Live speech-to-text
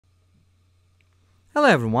Hello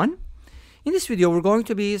everyone. In this video we're going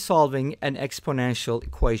to be solving an exponential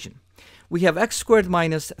equation. We have x squared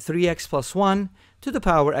minus 3x plus 1 to the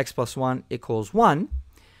power x plus 1 equals 1,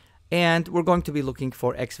 and we're going to be looking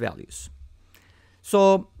for x values.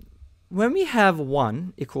 So when we have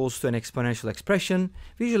 1 equals to an exponential expression,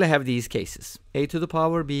 we usually have these cases. A to the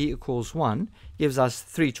power b equals 1 gives us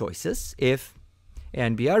three choices if a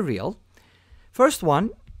and b are real.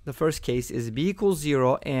 The first case is b equals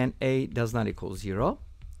 0 and a does not equal 0.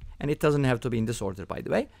 And it doesn't have to be in this order, by the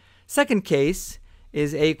way. Second case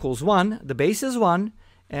is a equals 1, the base is 1,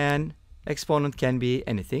 and exponent can be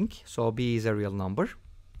anything. So b is a real number.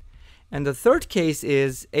 And the third case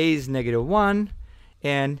is a is negative 1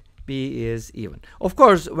 and b is even. Of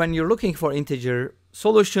course, when you're looking for integer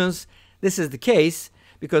solutions, this is the case,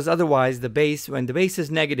 because otherwise when the base is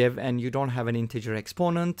negative and you don't have an integer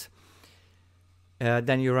exponent,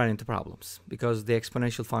 then you run into problems because the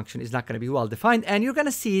exponential function is not going to be well defined, and you're going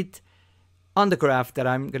to see it on the graph that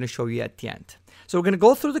I'm going to show you at the end. So we're going to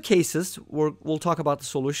go through the cases, we'll talk about the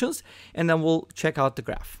solutions, and then we'll check out the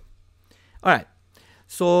graph. All right,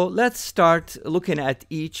 so let's start looking at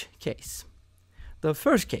each case. The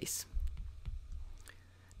first case.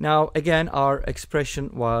 Now again, our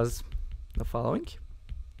expression was the following: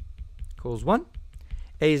 equals 1.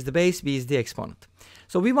 A is the base, b is the exponent.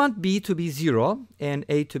 So we want b to be 0 and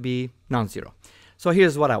a to be non-zero. So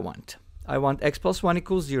here's what I want. I want x plus 1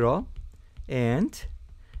 equals 0 and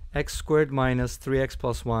x squared minus 3x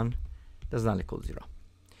plus 1 does not equal 0.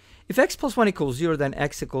 If x plus 1 equals 0, then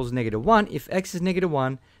x equals negative 1. If x is negative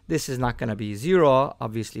 1, this is not going to be 0,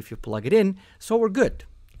 obviously, if you plug it in. So we're good.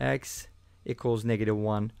 X equals negative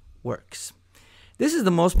 1 works. This is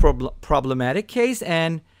the most problematic case,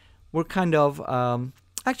 and we're kind of,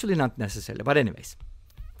 actually not necessarily, but anyways.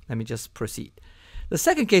 Let me just proceed. The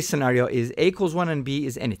second case scenario is a equals 1 and b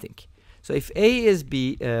is anything. So if a is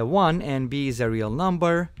 1 and b is a real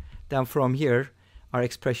number, then from here, our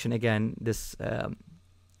expression, again, this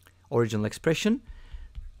original expression,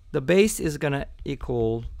 the base is going to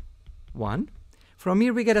equal 1. From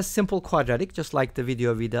here, we get a simple quadratic, just like the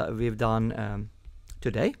video we've done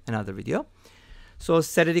today, another video. So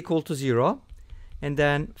set it equal to 0, and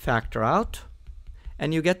then factor out.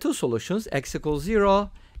 And you get two solutions, x equals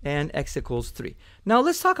 0 and x equals 3. Now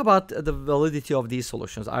let's talk about the validity of these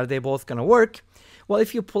solutions. Are they both going to work? Well,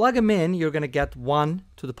 if you plug them in, you're going to get 1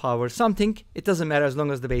 to the power something. It doesn't matter as long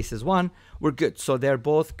as the base is 1. We're good. So they're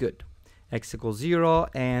both good. X equals 0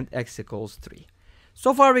 and x equals 3.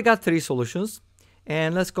 So far we got three solutions.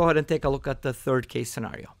 And let's go ahead and take a look at the third case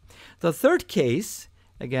scenario. The third case,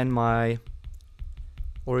 again, my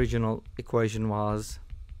original equation was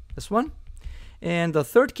this one. And the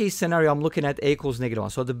third case scenario, I'm looking at a equals negative 1.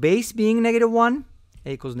 So the base being negative 1,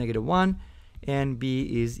 a equals negative 1, and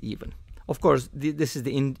b is even. Of course, this is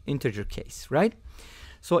the integer case, right?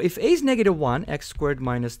 So if a is negative 1, x squared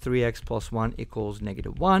minus 3x plus 1 equals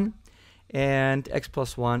negative 1, and x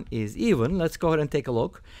plus 1 is even. Let's go ahead and take a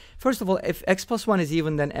look. First of all, if x plus 1 is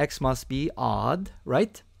even, then x must be odd,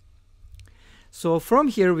 right? So from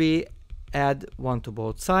here, we add 1 to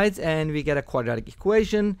both sides, and we get a quadratic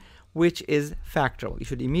equation, which is factorable. You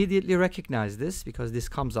should immediately recognize this because this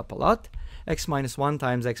comes up a lot. X minus 1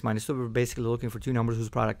 times x minus 2. We're basically looking for two numbers whose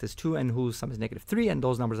product is 2 and whose sum is negative 3, and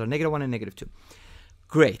those numbers are negative 1 and negative 2.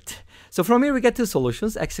 Great. So from here we get two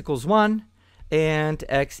solutions, x equals 1 and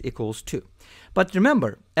x equals 2. But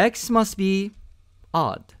remember, x must be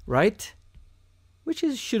odd, right? Which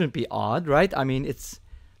shouldn't be odd, right? I mean, it's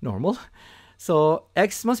normal. So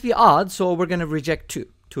x must be odd, so we're going to reject 2.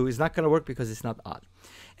 2 is not going to work because it's not odd.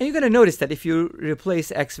 And you're going to notice that if you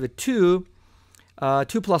replace x with 2,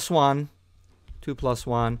 2 plus 1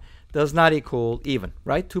 does not equal even,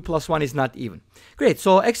 right? 2 plus 1 is not even. Great,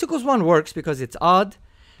 so x equals 1 works because it's odd.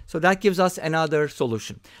 So that gives us another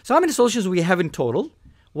solution. So how many solutions we have in total?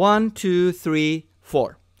 1, 2, 3,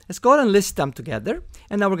 4. Let's go ahead and list them together.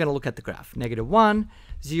 And now we're going to look at the graph. Negative 1,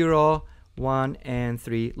 0, 1, and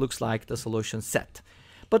 3 looks like the solution set.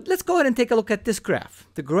 But let's go ahead and take a look at this graph.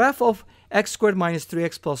 The graph of x squared minus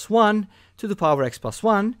 3x plus 1 to the power x plus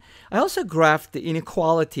 1. I also graphed the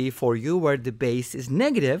inequality for you where the base is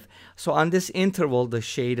negative. So on this interval, the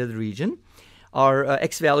shaded region, our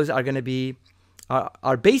x values are going to be,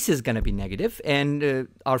 our base is going to be negative, and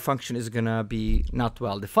our function is going to be not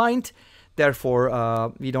well defined.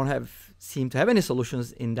 Therefore, we don't seem to have any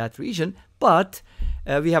solutions in that region. But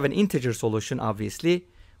we have an integer solution, obviously,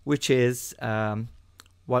 which is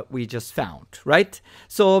what we just found, right?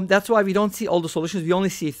 So that's why we don't see all the solutions. We only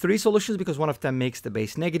see three solutions because one of them makes the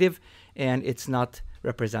base negative and it's not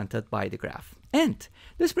represented by the graph. And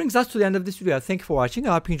this brings us to the end of this video. Thank you for watching.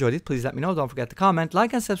 I hope you enjoyed it. Please let me know. Don't forget to comment,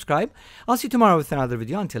 like, and subscribe. I'll see you tomorrow with another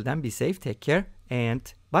video. Until then, be safe, take care,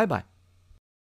 and bye-bye.